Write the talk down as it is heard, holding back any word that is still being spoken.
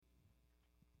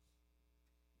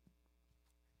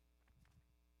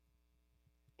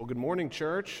Well, good morning,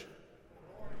 church.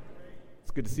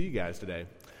 It's good to see you guys today.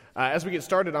 As we get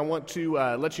started, I want to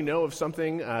let you know of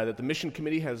something that the Mission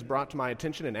Committee has brought to my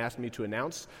attention and asked me to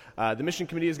announce. The Mission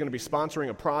Committee is going to be sponsoring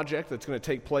a project that's going to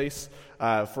take place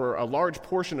for a large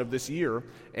portion of this year,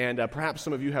 and perhaps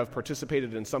some of you have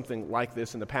participated in something like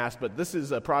this in the past, but this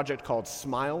is a project called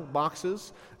Smile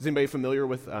Boxes. Is anybody familiar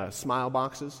with Smile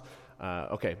Boxes?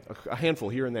 Okay, a handful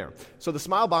here and there. So the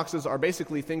Smile Boxes are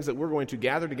basically things that we're going to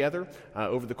gather together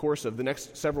over the course of the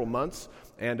next several months,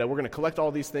 and we're going to collect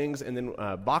all these things and then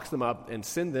box them up and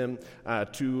send them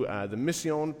to the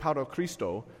Misión para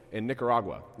Cristo in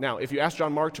Nicaragua. Now, if you ask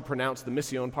John Mark to pronounce the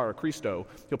Misión para Cristo,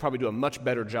 he'll probably do a much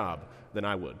better job than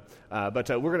I would. But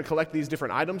we're going to collect these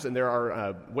different items, and there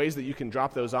are ways that you can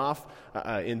drop those off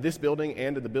in this building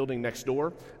and in the building next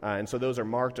door. And so those are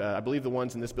marked. I believe the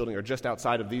ones in this building are just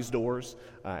outside of these doors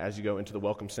as you go into the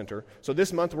Welcome Center. So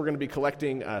this month we're going to be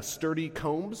collecting sturdy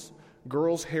combs,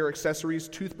 girls' hair accessories,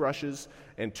 toothbrushes,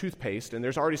 and toothpaste, and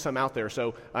there's already some out there.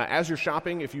 So as you're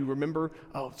shopping, if you remember,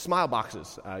 Smile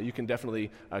Boxes, you can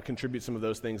definitely contribute some of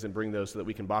those things and bring those so that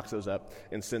we can box those up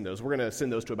and send those. We're going to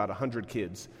send those to about 100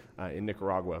 kids in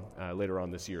Nicaragua later on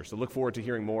this year. So look forward to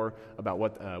hearing more about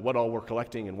what all we're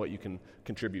collecting and what you can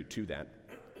contribute to that.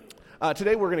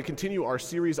 Today we're going to continue our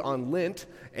series on Lent,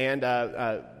 and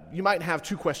you might have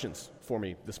two questions for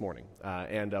me this morning.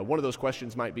 And one of those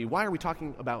questions might be, why are we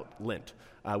talking about Lent?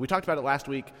 We talked about it last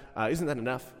week. Isn't that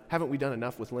enough? Haven't we done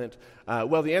enough with Lent?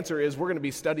 Well, the answer is we're going to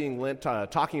be studying Lent,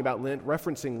 talking about Lent,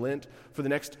 referencing Lent for the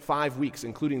next 5 weeks,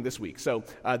 including this week. So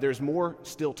there's more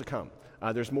still to come.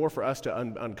 There's more for us to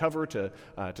uncover, to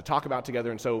talk about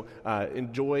together, and so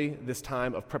enjoy this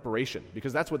time of preparation,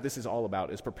 because that's what this is all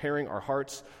about, is preparing our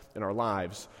hearts and our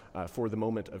lives for the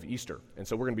moment of Easter. And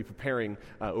so we're going to be preparing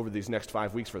over these next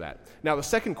 5 weeks for that. Now, the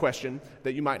second question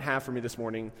that you might have for me this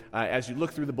morning, as you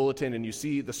look through the bulletin and you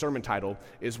see the sermon title,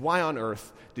 is why on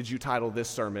earth did you title this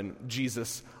sermon,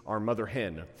 Jesus, Our Mother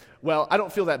Hen? Well, I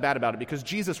don't feel that bad about it, because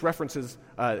Jesus references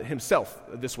himself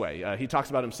this way. He talks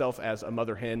about himself as a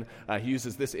mother hen. He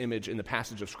uses this image in the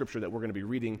passage of Scripture that we're going to be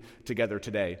reading together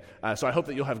today. So I hope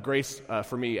that you'll have grace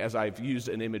for me as I've used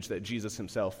an image that Jesus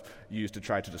himself used to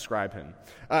try to describe him.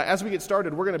 As we get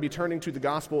started, we're going to be turning to the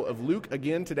Gospel of Luke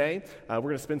again today. We're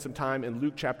going to spend some time in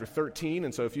Luke chapter 13,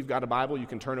 and so if you've got a Bible, you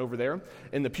can turn over there.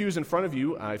 In the pews in front of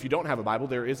you, if you don't have a Bible,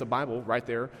 there is a Bible right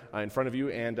there in front of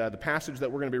you, and the passage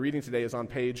that we're going to be reading today is on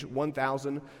page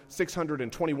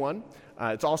 1621.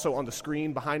 It's also on the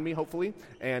screen behind me, hopefully,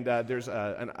 and there's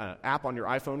an app on your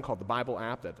iPhone called the Bible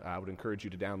app that I would encourage you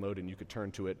to download, and you could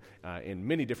turn to it in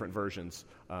many different versions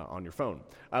on your phone.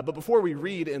 But before we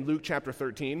read in Luke chapter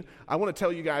 13, I want to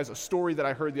tell you guys a story that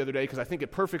I heard the other day, because I think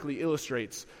it perfectly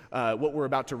illustrates what we're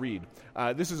about to read.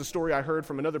 This is a story I heard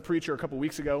from another preacher a couple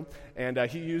weeks ago, and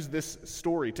he used this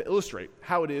story to illustrate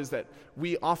how it is that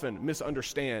we often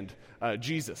misunderstand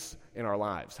Jesus in our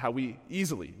lives, how we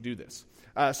easily do this.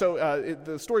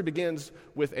 The story begins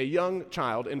with a young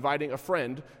child inviting a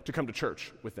friend to come to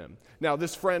church with them. Now,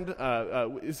 this friend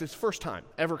is his first time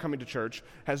ever coming to church,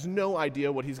 has no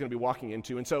idea what he's going to be walking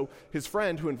into, and so his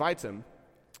friend who invites him,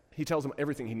 he tells him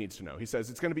everything he needs to know. He says,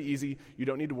 it's going to be easy. You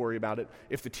don't need to worry about it.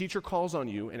 If the teacher calls on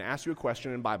you and asks you a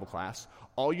question in Bible class,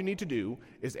 all you need to do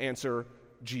is answer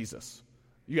Jesus.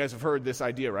 You guys have heard this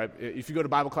idea, right? If you go to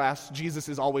Bible class, Jesus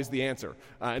is always the answer.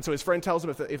 And so his friend tells him,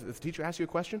 if the teacher asks you a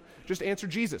question, just answer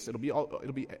Jesus. It'll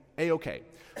be A-okay.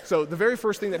 So the very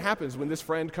first thing that happens when this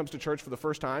friend comes to church for the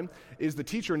first time is the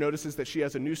teacher notices that she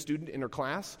has a new student in her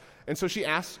class. And so she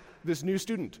asks this new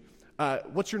student,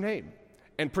 what's your name?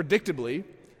 And predictably,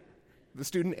 the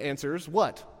student answers,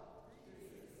 what?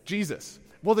 Jesus.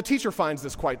 Well, the teacher finds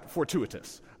this quite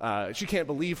fortuitous. She can't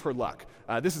believe her luck.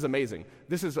 This is amazing.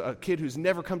 This is a kid who's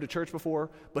never come to church before,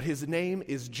 but his name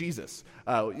is Jesus.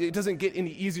 It doesn't get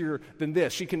any easier than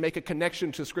this. She can make a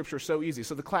connection to Scripture so easy.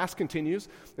 So the class continues,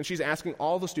 and she's asking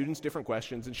all the students different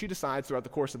questions, and she decides throughout the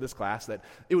course of this class that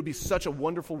it would be such a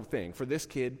wonderful thing for this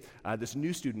kid, this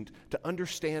new student, to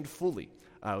understand fully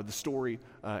the story.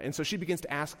 And so she begins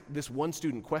to ask this one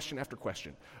student question after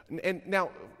question. And now,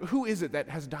 who is it that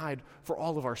has died for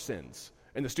all of our sins?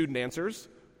 And the student answers,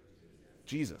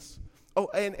 Jesus. Oh,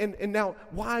 and now,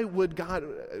 why would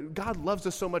God loves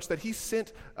us so much that he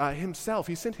sent himself,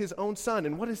 he sent his own son.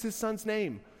 And what is his son's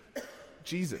name?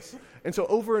 Jesus. And so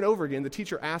over and over again, the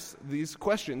teacher asks these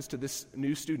questions to this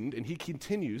new student, and he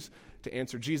continues to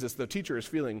answer Jesus. The teacher is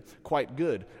feeling quite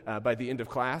good by the end of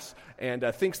class and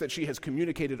thinks that she has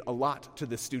communicated a lot to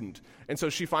this student. And so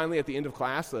she finally, at the end of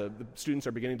class, the students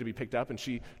are beginning to be picked up, and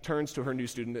she turns to her new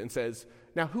student and says,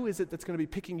 now who is it that's going to be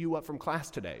picking you up from class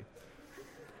today?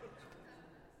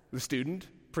 The student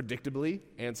predictably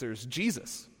answers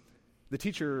Jesus. The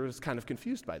teacher is kind of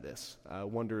confused by this,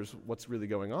 wonders what's really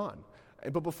going on.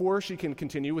 But before she can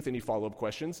continue with any follow-up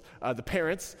questions, the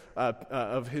parents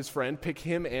of his friend pick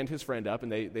him and his friend up,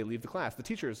 and they leave the class. The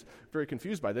teacher is very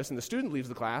confused by this, and the student leaves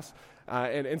the class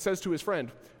and says to his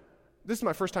friend, "This is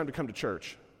my first time to come to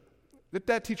church."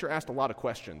 That teacher asked a lot of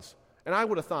questions, and I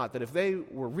would have thought that if they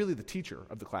were really the teacher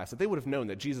of the class, that they would have known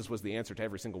that Jesus was the answer to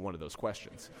every single one of those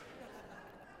questions.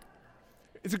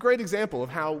 It's a great example of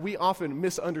how we often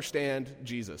misunderstand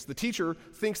Jesus. The teacher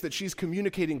thinks that she's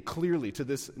communicating clearly to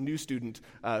this new student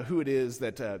who it is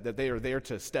that they are there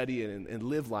to study and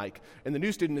live like, and the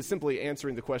new student is simply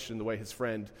answering the question the way his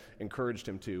friend encouraged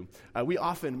him to. We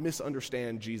often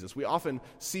misunderstand Jesus. We often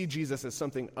see Jesus as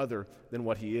something other than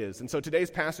what he is. And so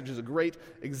today's passage is a great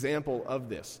example of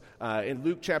this. In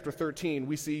Luke chapter 13,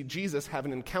 we see Jesus have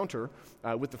an encounter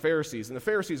with the Pharisees, and the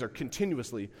Pharisees are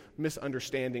continuously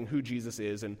misunderstanding who Jesus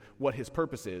is and what his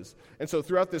purpose is. And so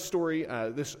throughout this story,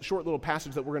 this short little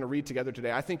passage that we're going to read together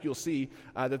today, I think you'll see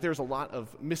that there's a lot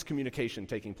of miscommunication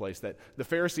taking place, that the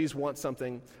Pharisees want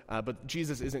something, but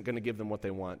Jesus isn't going to give them what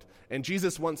they want. And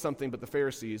Jesus wants something, but the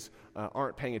Pharisees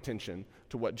aren't paying attention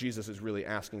to what Jesus is really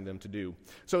asking them to do.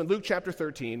 So in Luke chapter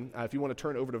 13, if you want to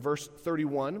turn over to verse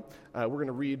 31, we're going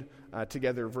to read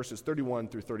together verses 31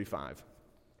 through 35.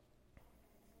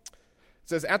 It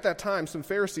says, "At that time some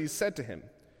Pharisees said to him,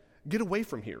 'Get away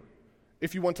from here,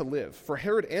 if you want to live, for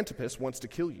Herod Antipas wants to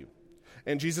kill you.'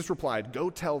 And Jesus replied, 'Go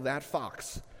tell that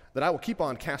fox that I will keep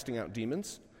on casting out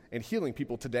demons and healing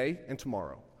people today and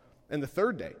tomorrow. And the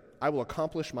third day I will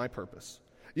accomplish my purpose.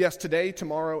 Yes, today,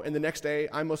 tomorrow, and the next day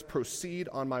I must proceed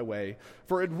on my way,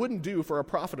 for it wouldn't do for a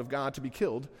prophet of God to be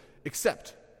killed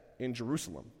except in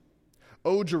Jerusalem.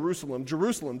 O Jerusalem,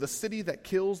 Jerusalem, the city that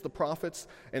kills the prophets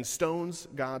and stones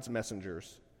God's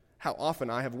messengers. How often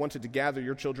I have wanted to gather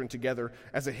your children together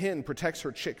as a hen protects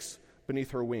her chicks beneath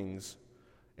her wings,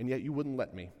 and yet you wouldn't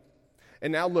let me.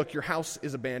 And now look, your house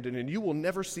is abandoned, and you will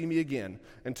never see me again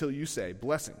until you say,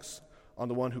 blessings on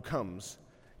the one who comes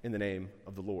in the name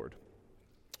of the Lord.'"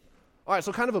 All right,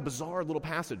 so kind of a bizarre little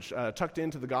passage tucked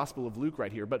into the Gospel of Luke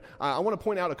right here, but I want to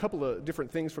point out a couple of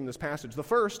different things from this passage. The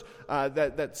first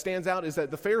that stands out is that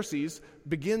the Pharisees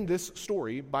begin this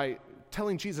story by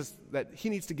telling Jesus that he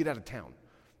needs to get out of town.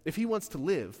 If he wants to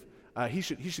live, he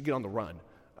should get on the run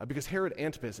because Herod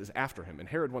Antipas is after him, and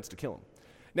Herod wants to kill him.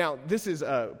 Now, this is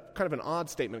kind of an odd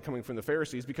statement coming from the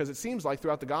Pharisees because it seems like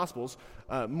throughout the Gospels,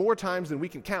 more times than we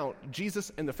can count,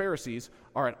 Jesus and the Pharisees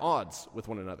are at odds with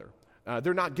one another.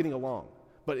 They're not getting along.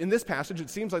 But in this passage, it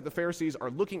seems like the Pharisees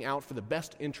are looking out for the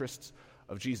best interests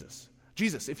of Jesus.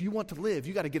 Jesus, if you want to live,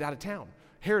 you got to get out of town.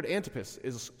 Herod Antipas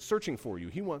is searching for you.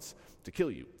 He wants to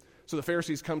kill you. So the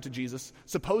Pharisees come to Jesus,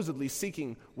 supposedly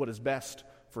seeking what is best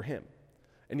for him.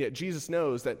 And yet Jesus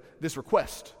knows that this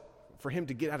request for him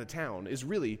to get out of town is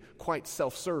really quite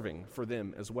self-serving for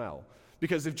them as well.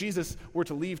 Because if Jesus were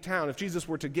to leave town, if Jesus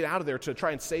were to get out of there to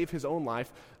try and save his own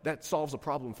life, that solves a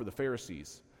problem for the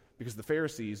Pharisees. Because the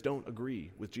Pharisees don't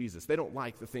agree with Jesus. They don't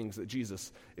like the things that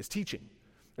Jesus is teaching.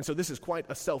 And so this is quite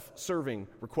a self-serving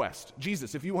request.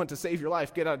 Jesus, if you want to save your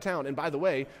life, get out of town. And by the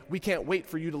way, we can't wait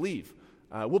for you to leave.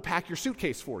 We'll pack your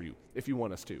suitcase for you if you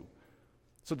want us to.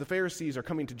 So the Pharisees are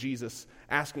coming to Jesus,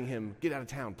 asking him, get out of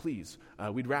town, please.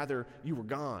 We'd rather you were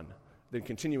gone than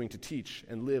continuing to teach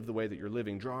and live the way that you're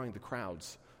living, drawing the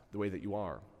crowds the way that you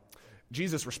are.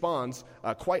 Jesus responds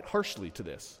quite harshly to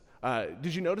this.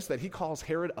 Did you notice that he calls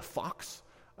Herod a fox?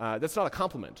 That's not a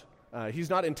compliment. He's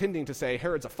not intending to say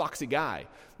Herod's a foxy guy.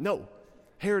 No,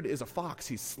 Herod is a fox.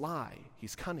 He's sly.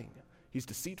 He's cunning. He's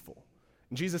deceitful.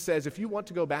 And Jesus says, if you want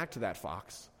to go back to that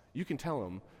fox, you can tell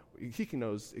him, he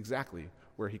knows exactly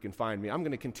where he can find me. I'm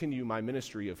going to continue my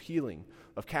ministry of healing,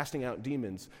 of casting out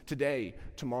demons today,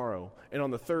 tomorrow, and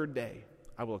on the third day,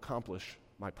 I will accomplish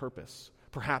my purpose.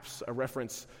 Perhaps a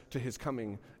reference to his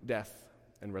coming death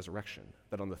and resurrection,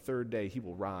 that on the third day he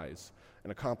will rise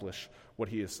and accomplish what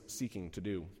he is seeking to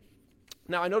do.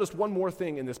 Now, I noticed one more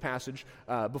thing in this passage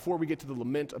before we get to the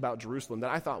lament about Jerusalem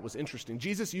that I thought was interesting.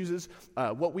 Jesus uses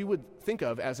what we would think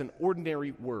of as an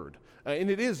ordinary word, and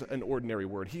it is an ordinary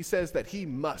word. He says that he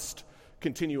must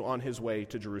continue on his way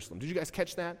to Jerusalem. Did you guys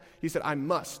catch that? He said, I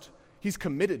must. He's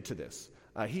committed to this.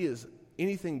 He is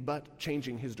anything but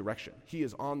changing his direction. He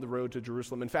is on the road to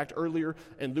Jerusalem. In fact, earlier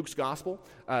in Luke's gospel,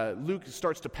 Luke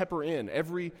starts to pepper in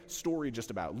every story just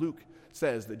about. Luke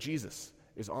says that Jesus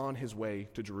is on his way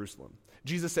to Jerusalem.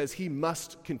 Jesus says he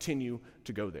must continue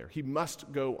to go there. He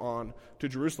must go on to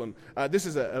Jerusalem. This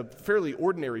is a fairly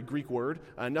ordinary Greek word,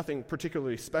 nothing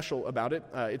particularly special about it.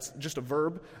 It's just a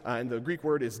verb, and the Greek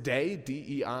word is dei,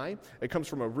 D-E-I. It comes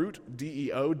from a root,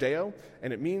 D-E-O, deo,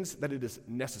 and it means that it is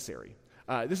necessary.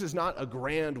 This is not a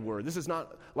grand word. This is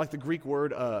not like the Greek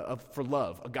word for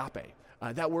love, agape.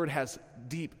 That word has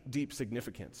deep, deep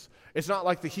significance. It's not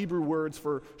like the Hebrew words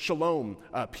for shalom,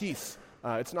 peace.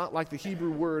 It's not like the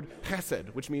Hebrew word chesed,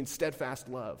 which means steadfast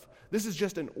love. This is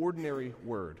just an ordinary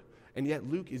word. And yet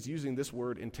Luke is using this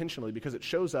word intentionally because it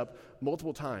shows up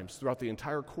multiple times throughout the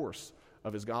entire course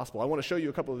of his gospel. I want to show you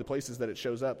a couple of the places that it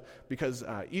shows up because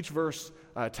each verse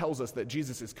tells us that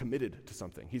Jesus is committed to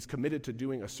something. He's committed to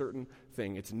doing a certain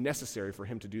thing. It's necessary for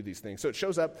him to do these things. So it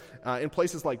shows up in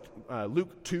places like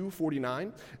Luke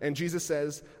 2:49, and Jesus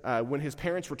says, when his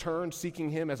parents returned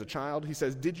seeking him as a child, he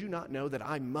says, "Did you not know that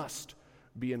I must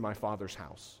be in my Father's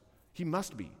house?" He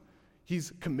must be.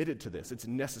 He's committed to this. It's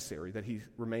necessary that he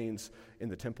remains in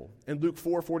the temple. In Luke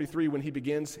 4:43, when he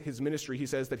begins his ministry, he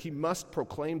says that he must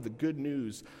proclaim the good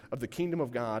news of the kingdom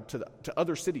of God to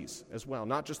other cities as well,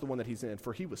 not just the one that he's in,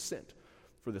 for he was sent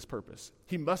for this purpose.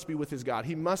 He must be with his God.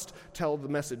 He must tell the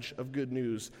message of good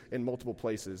news in multiple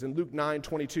places. In Luke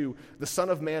 9:22, the Son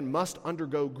of Man must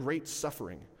undergo great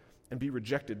suffering and be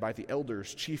rejected by the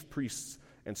elders, chief priests,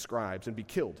 and scribes, and be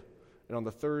killed, and on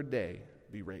the third day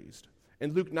be raised.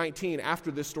 In Luke 19,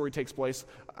 after this story takes place,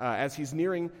 as he's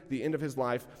nearing the end of his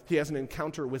life, he has an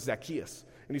encounter with Zacchaeus.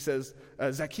 And he says,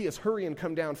 "Zacchaeus, hurry and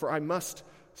come down, for I must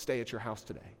stay at your house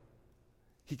today."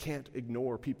 He can't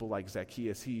ignore people like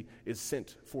Zacchaeus. He is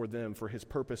sent for them, for his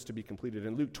purpose to be completed.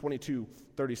 In Luke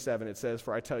 22:37, it says,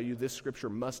 "For I tell you, this scripture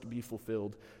must be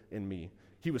fulfilled in me.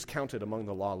 He was counted among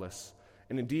the lawless,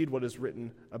 and indeed what is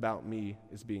written about me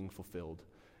is being fulfilled."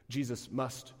 Jesus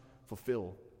must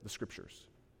fulfill the scriptures.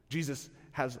 Jesus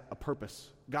has a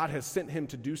purpose. God has sent him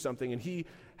to do something, and he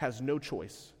has no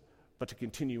choice but to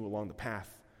continue along the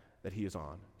path that he is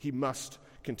on. He must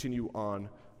continue on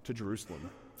to Jerusalem.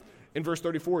 In verse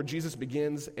 34, Jesus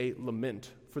begins a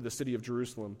lament for the city of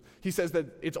Jerusalem. He says that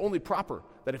it's only proper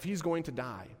that if he's going to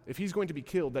die, if he's going to be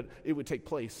killed, that it would take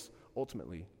place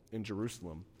ultimately in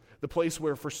Jerusalem, the place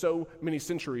where for so many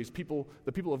centuries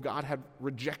the people of God had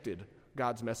rejected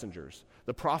God's messengers,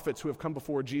 the prophets who have come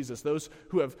before Jesus, those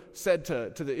who have said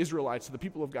to the Israelites, to the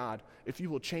people of God, if you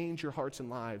will change your hearts and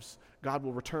lives, God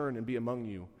will return and be among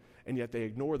you. And yet they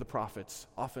ignore the prophets,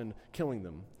 often killing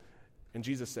them. And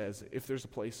Jesus says, if there's a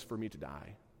place for me to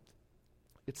die,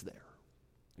 it's there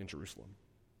in Jerusalem.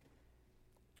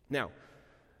 Now,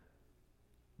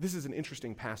 this is an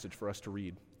interesting passage for us to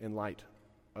read in light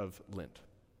of Lent,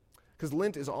 because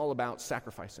Lent is all about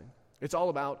sacrificing. It's all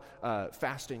about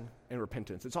fasting and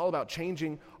repentance. It's all about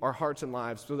changing our hearts and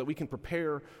lives so that we can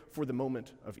prepare for the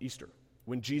moment of Easter,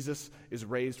 when Jesus is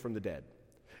raised from the dead.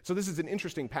 So this is an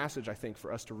interesting passage, I think,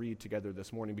 for us to read together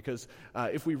this morning, because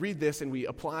if we read this and we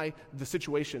apply the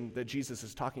situation that Jesus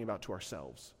is talking about to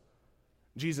ourselves,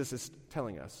 Jesus is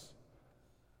telling us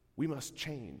we must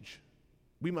change.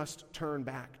 We must turn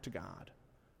back to God.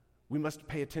 We must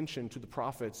pay attention to the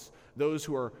prophets, those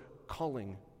who are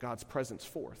calling God's presence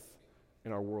forth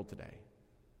in our world today.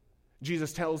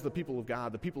 Jesus tells the people of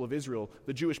God, the people of Israel,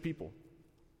 the Jewish people,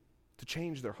 to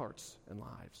change their hearts and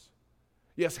lives.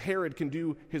 Yes, Herod can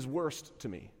do his worst to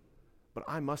me, but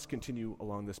I must continue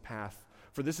along this path,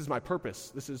 for this is my purpose.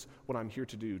 This is what I'm here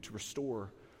to do, to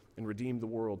restore and redeem the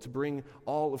world, to bring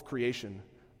all of creation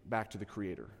back to the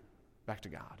Creator, back to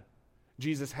God.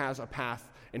 Jesus has a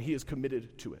path, and he is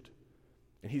committed to it.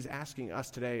 And he's asking us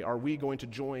today, are we going to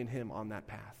join him on that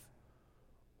path?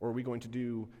 Or are we going to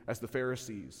do as the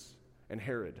Pharisees and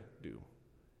Herod do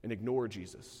and ignore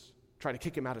Jesus, try to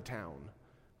kick him out of town,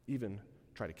 even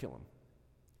try to kill him?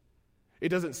 It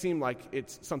doesn't seem like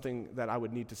it's something that I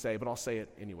would need to say, but I'll say it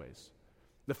anyways.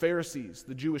 The Pharisees,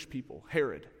 the Jewish people,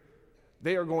 Herod,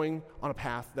 they are going on a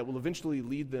path that will eventually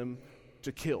lead them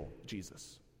to kill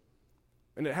Jesus.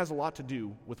 And it has a lot to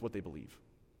do with what they believe.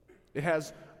 It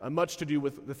has much to do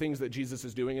with the things that Jesus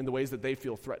is doing and the ways that they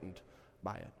feel threatened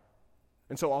by it.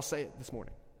 And so I'll say it this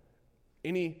morning.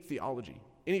 Any theology,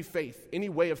 any faith, any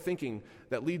way of thinking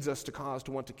that leads us to cause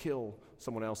to want to kill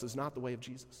someone else is not the way of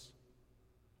Jesus.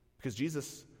 Because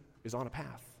Jesus is on a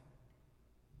path.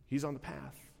 He's on the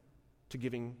path to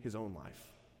giving his own life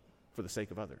for the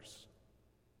sake of others.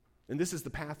 And this is the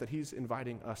path that he's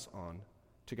inviting us on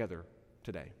together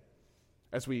today.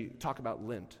 As we talk about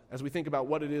Lent, as we think about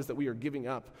what it is that we are giving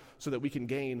up so that we can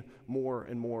gain more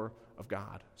and more of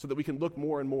God, so that we can look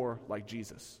more and more like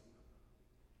Jesus.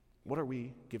 What are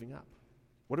we giving up?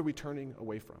 What are we turning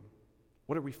away from?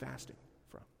 What are we fasting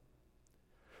from?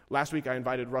 Last week, I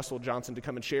invited Russell Johnson to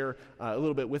come and share a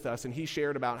little bit with us, and he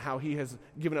shared about how he has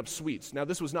given up sweets. Now,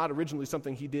 this was not originally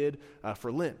something he did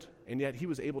for Lent, and yet he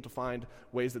was able to find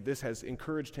ways that this has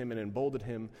encouraged him and emboldened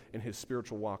him in his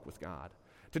spiritual walk with God.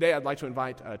 Today, I'd like to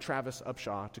invite Travis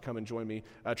Upshaw to come and join me.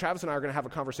 Travis and I are going to have a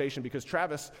conversation because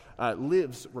Travis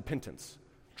lives repentance.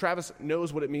 Travis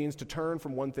knows what it means to turn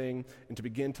from one thing and to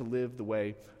begin to live the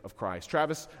way of Christ.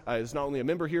 Travis is not only a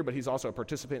member here, but he's also a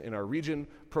participant in our Region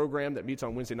program that meets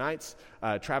on Wednesday nights.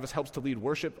 Travis helps to lead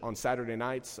worship on Saturday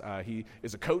nights. He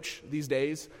is a coach these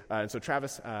days, and so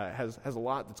Travis has a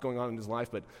lot that's going on in his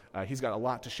life, but he's got a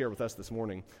lot to share with us this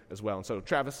morning as well. And so,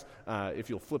 Travis, if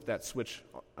you'll flip that switch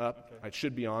up, it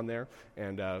should be on there.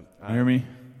 And you hear me?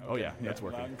 Oh, yeah, that's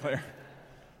working. Loud and clear.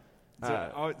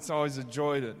 It's always a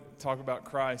joy to talk about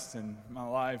Christ in my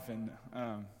life, and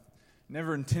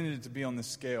never intended it to be on this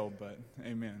scale, but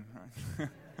amen. Right?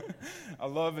 I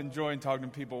love enjoying talking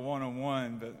to people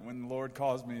one-on-one, but when the Lord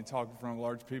calls me to talk in front of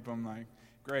large people, I'm like,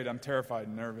 great, I'm terrified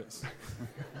and nervous.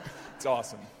 It's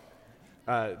awesome.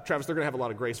 Travis, they're going to have a lot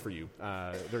of grace for you.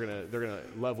 They're going to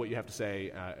love what you have to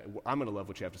say. I'm going to love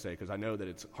what you have to say because I know that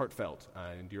it's heartfelt,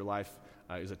 and your life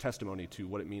is a testimony to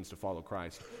what it means to follow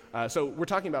Christ. So we're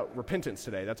talking about repentance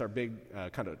today. That's our big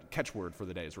kind of catchword for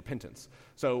the day is repentance.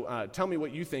 So tell me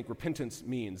what you think repentance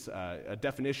means, a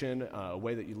definition, a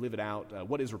way that you live it out.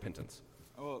 What is repentance?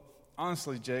 Well,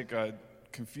 honestly, Jake, I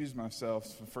confused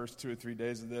myself the first 2 or 3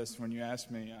 days of this. When you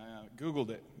asked me, I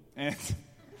Googled it, and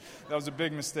that was a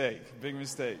big mistake,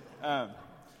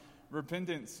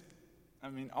 repentance, I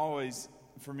mean, always,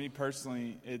 for me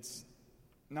personally, it's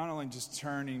not only just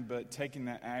turning, but taking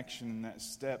that action and that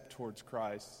step towards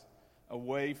Christ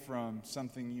away from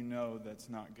something you know that's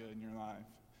not good in your life.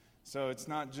 So it's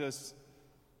not just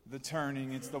the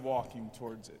turning, it's the walking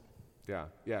towards it.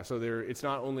 Yeah. So it's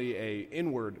not only a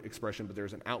inward expression, but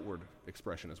there's an outward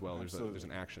expression as well. There's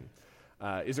an action.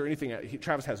 Is there anything,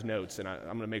 Travis has notes, and I'm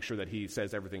going to make sure that he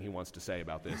says everything he wants to say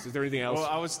about this. Is there anything else? Well,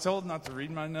 I was told not to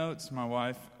read my notes. My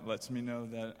wife lets me know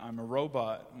that I'm a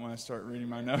robot when I start reading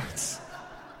my notes.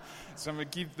 So I'm going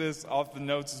to keep this off the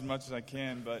notes as much as I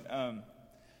can. But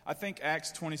I think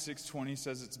Acts 26:20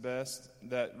 says it's best,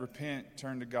 that repent,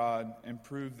 turn to God, and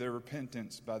prove their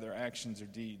repentance by their actions or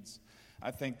deeds.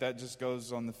 I think that just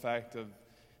goes on the fact of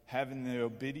having the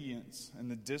obedience and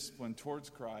the discipline towards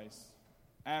Christ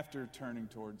after turning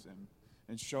towards Him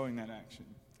and showing that action.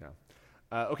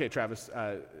 Yeah. Okay, Travis,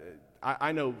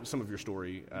 I know some of your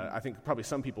story. I think probably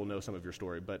some people know some of your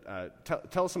story, but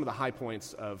tell us some of the high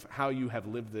points of how you have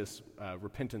lived this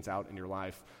repentance out in your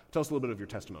life. Tell us a little bit of your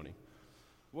testimony.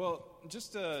 Well,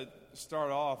 just to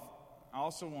start off, I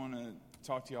also want to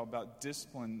talk to you all about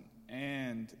discipline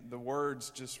and the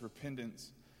words just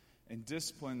repentance and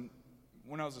discipline.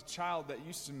 When I was a child, that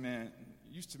used to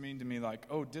mean to me like,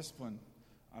 oh, discipline.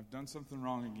 I've done something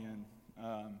wrong again.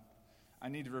 I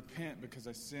need to repent because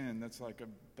I sinned. That's like a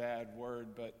bad word.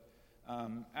 But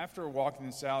after walking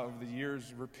this out over the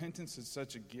years, repentance is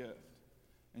such a gift.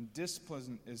 And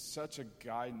discipline is such a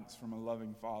guidance from a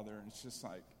loving Father. It's just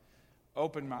like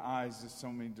opened my eyes to so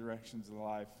many directions of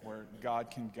life where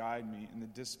God can guide me in the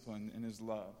discipline in His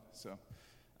love. So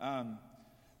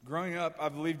growing up, I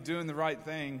believed doing the right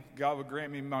thing, God would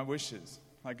grant me my wishes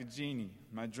like a genie.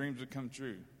 My dreams would come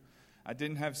true. I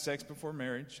didn't have sex before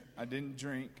marriage. I didn't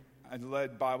drink. I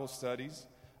led Bible studies.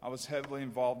 I was heavily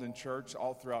involved in church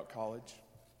all throughout college.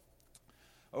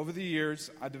 Over the years,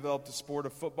 I developed the sport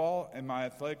of football and my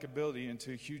athletic ability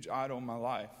into a huge idol in my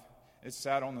life. It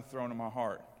sat on the throne of my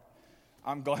heart.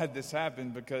 I'm glad this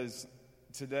happened because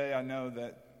today I know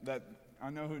that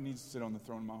I know who needs to sit on the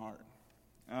throne of my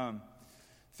heart.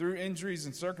 Through injuries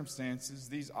and circumstances,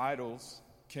 these idols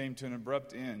came to an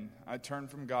abrupt end. I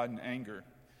turned from God in anger.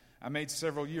 I made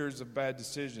several years of bad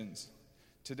decisions.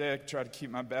 Today, I try to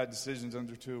keep my bad decisions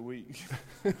under 2 a week.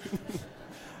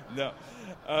 No.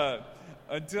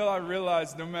 Until I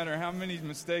realized no matter how many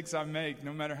mistakes I make,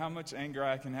 no matter how much anger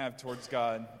I can have towards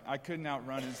God, I couldn't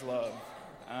outrun His love.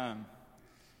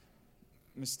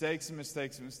 Mistakes and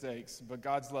mistakes and mistakes, but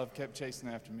God's love kept chasing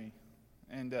after me.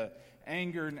 And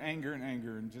anger and anger and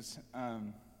anger and just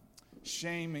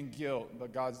shame and guilt,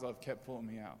 but God's love kept pulling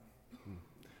me out.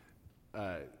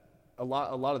 A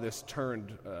lot of this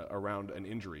turned around an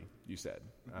injury, you said,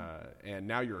 and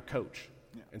now you're a coach.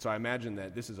 Yeah. And so I imagine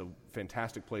that this is a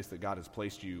fantastic place that God has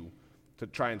placed you to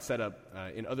try and set up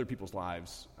in other people's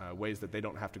lives ways that they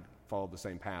don't have to follow the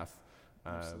same path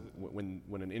when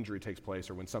an injury takes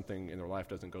place or when something in their life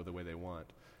doesn't go the way they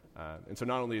want. And so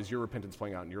not only is your repentance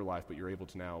playing out in your life, but you're able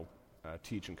to now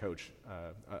teach and coach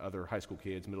other high school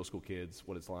kids, middle school kids,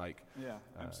 what it's like. Yeah,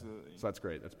 absolutely. So that's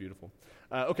great. That's beautiful.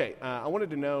 Okay, I wanted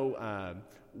to know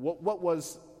what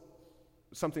was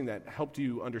something that helped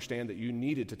you understand that you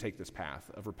needed to take this path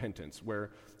of repentance,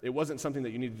 where it wasn't something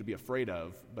that you needed to be afraid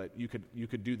of, but you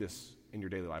could do this in your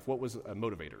daily life. What was a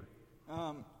motivator?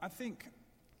 I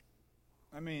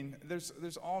mean,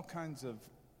 there's all kinds of.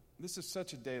 This is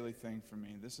such a daily thing for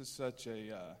me. This is such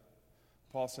a.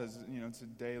 Paul says, it's a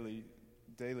daily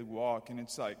walk, and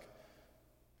it's like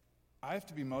I have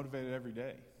to be motivated every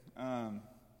day.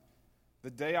 The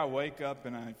day I wake up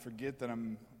and I forget that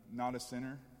I'm not a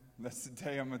sinner, that's the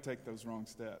day I'm going to take those wrong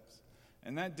steps.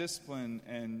 And that discipline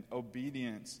and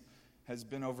obedience has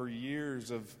been over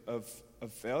years of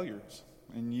failures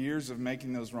and years of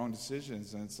making those wrong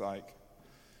decisions. And it's like,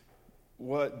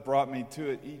 what brought me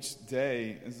to it each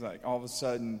day is like all of a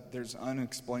sudden there's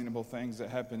unexplainable things that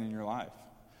happen in your life.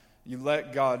 You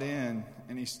let God in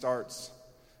and he starts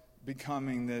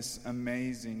becoming this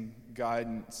amazing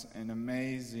guidance and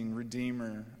amazing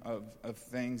redeemer of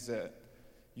things that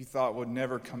you thought would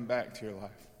never come back to your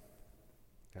life.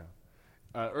 Yeah.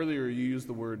 Earlier you used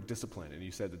the word discipline, and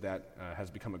you said that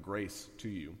has become a grace to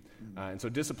you. Mm-hmm. And so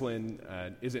discipline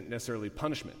isn't necessarily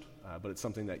punishment, but it's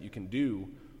something that you can do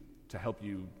to help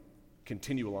you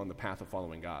continue along the path of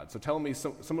following God. So tell me,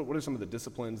 what are some of the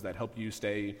disciplines that help you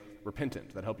stay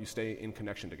repentant, that help you stay in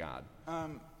connection to God?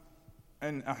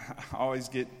 And I always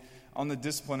get, on the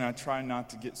discipline, I try not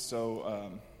to get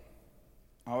so,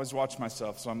 I always watch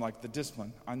myself. So I'm like, the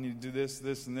discipline, I need to do this,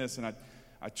 this, and this. And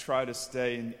I try to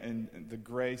stay in the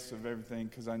grace of everything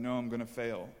because I know I'm going to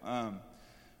fail.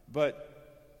 But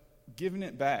giving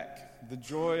it back, the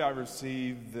joy I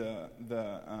receive, the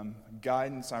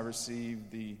guidance I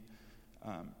receive, the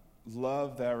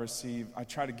love that I receive, I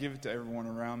try to give it to everyone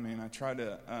around me, and I try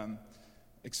to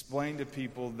explain to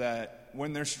people that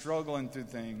when they're struggling through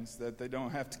things, that they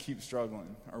don't have to keep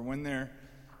struggling, or when they're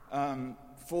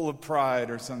full of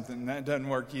pride or something, that doesn't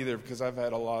work either because I've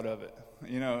had a lot of it,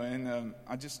 and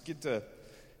I just get to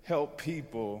help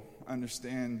people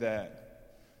understand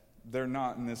that they're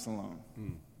not in this alone.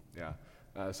 Yeah.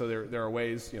 So there are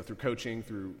ways, through coaching,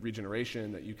 through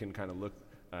regeneration, that you can kind of look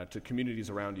to communities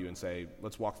around you and say,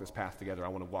 let's walk this path together. I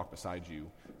want to walk beside you.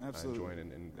 Absolutely. Join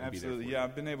and Absolutely. Be there for yeah, you.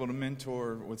 I've been able to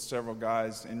mentor with several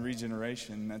guys in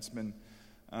regeneration. That's been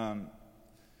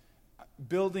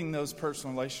building those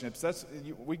personal relationships.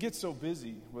 We get so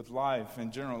busy with life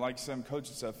in general. Like you said, I'm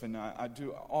coaching stuff, and I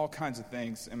do all kinds of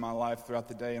things in my life throughout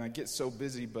the day, and I get so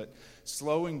busy. But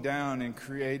slowing down and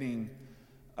creating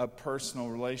a personal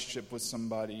relationship with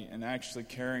somebody and actually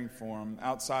caring for them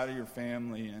outside of your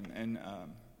family and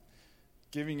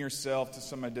giving yourself to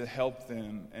somebody to help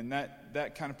them, and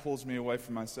that kind of pulls me away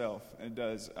from myself. It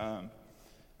does.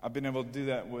 I've been able to do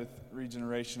that with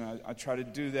regeneration. I try to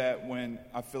do that when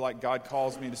I feel like God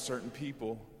calls me to certain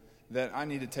people that I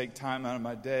need to take time out of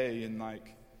my day and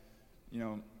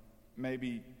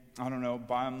maybe, I don't know,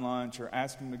 buy them lunch or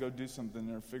ask them to go do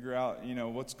something or figure out,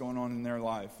 what's going on in their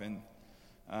life. And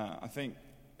I think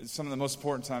some of the most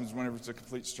important times is whenever it's a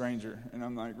complete stranger. And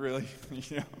I'm like, really?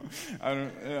 I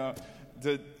don't,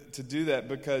 to do that,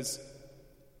 because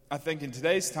I think in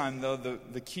today's time, though,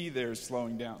 the key there is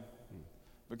slowing down.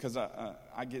 Because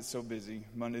I get so busy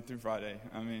Monday through Friday.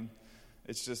 I mean,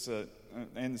 it's just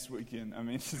and this weekend. I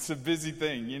mean, it's a busy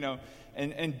thing,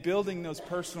 and building those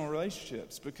personal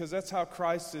relationships, because that's how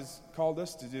Christ has called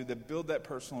us to do, to build that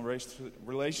personal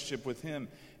relationship with Him.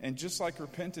 And just like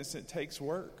repentance, it takes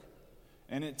work.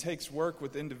 And it takes work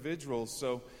with individuals.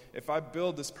 So if I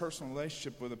build this personal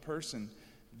relationship with a person,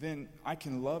 then I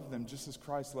can love them just as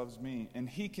Christ loves me. And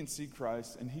he can see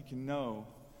Christ, and he can know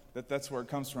that that's where it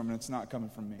comes from, and it's not coming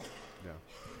from me.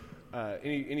 Yeah.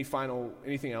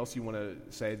 Anything else you want to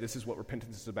say? This is what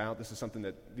repentance is about. This is something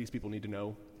that these people need to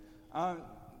know.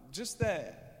 Just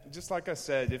like I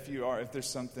said, if there's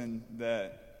something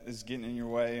that is getting in your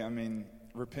way, I mean,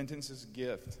 repentance is a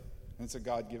gift. And it's a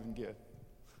God-given gift.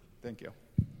 Thank you.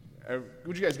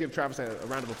 Would you guys give Travis a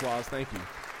round of applause? Thank you.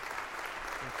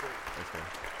 Thanks, man.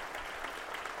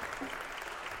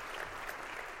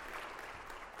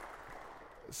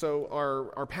 So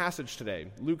our passage today,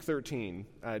 Luke 13,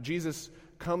 Jesus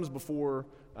comes before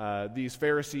these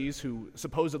Pharisees who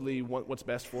supposedly want what's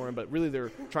best for him, but really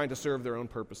they're trying to serve their own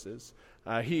purposes.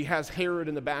 He has Herod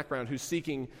in the background who's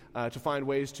seeking to find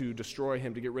ways to destroy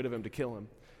him, to get rid of him, to kill him.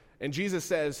 And Jesus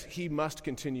says he must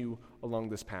continue along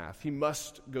this path. He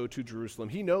must go to Jerusalem.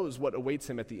 He knows what awaits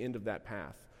him at the end of that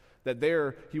path, that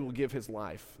there he will give his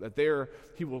life, that there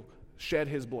he will shed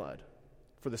his blood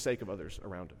for the sake of others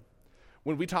around him.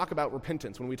 When we talk about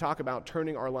repentance, when we talk about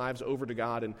turning our lives over to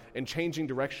God and changing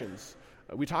directions,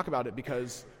 we talk about it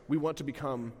because we want to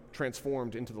become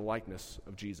transformed into the likeness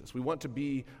of Jesus. We want to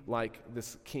be like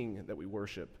this King that we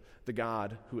worship, the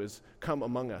God who has come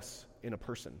among us in a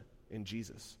person, in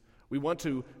Jesus. We want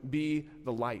to be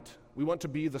the light. We want to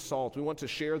be the salt. We want to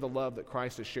share the love that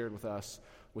Christ has shared with us,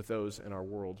 with those in our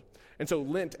world. And so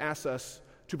Lent asks us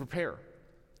to prepare,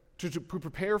 to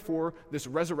prepare for this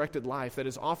resurrected life that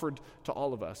is offered to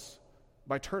all of us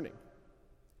by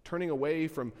turning away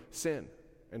from sin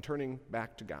and turning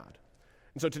back to God.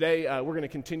 And so today we're going to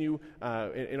continue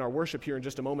in our worship here in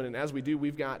just a moment. And as we do,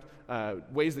 we've got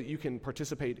ways that you can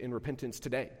participate in repentance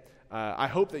today. I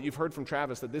hope that you've heard from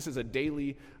Travis that this is a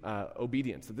daily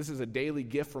obedience, that this is a daily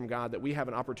gift from God, that we have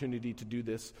an opportunity to do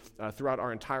this throughout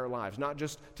our entire lives, not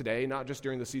just today, not just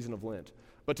during the season of Lent.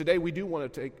 But today we do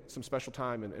want to take some special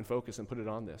time and focus and put it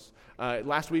on this.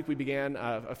 Last week we began,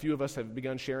 a few of us have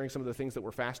begun sharing some of the things that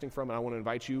we're fasting from, and I want to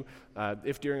invite you,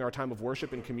 if during our time of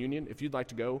worship and communion, if you'd like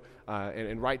to go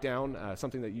and write down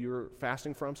something that you're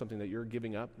fasting from, something that you're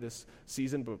giving up this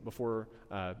season before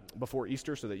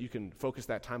Easter so that you can focus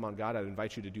that time on God, I'd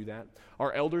invite you to do that.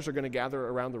 Our elders are going to gather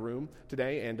around the room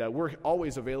today, and we're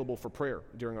always available for prayer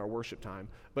during our worship time.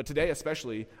 But today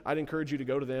especially, I'd encourage you to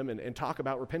go to them and talk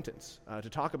about repentance,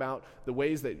 to talk about the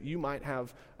ways that you might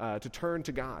have to turn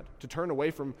to God, to turn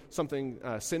away from something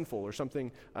sinful or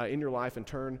something in your life and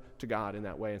turn to God in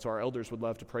that way. And so our elders would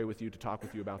love to pray with you, to talk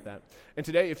with you about that. And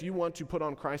today, if you want to put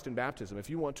on Christ in baptism, if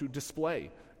you want to display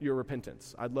your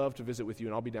repentance, I'd love to visit with you,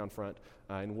 and I'll be down front,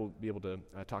 and we'll be able to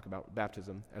talk about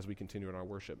baptism as we continue in our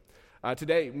worship.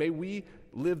 Today, may we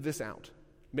live this out.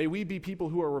 May we be people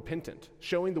who are repentant,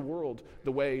 showing the world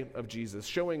the way of Jesus,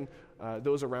 showing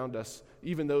those around us,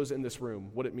 even those in this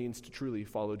room, what it means to truly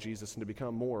follow Jesus and to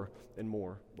become more and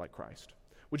more like Christ.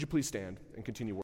 Would you please stand and continue worship?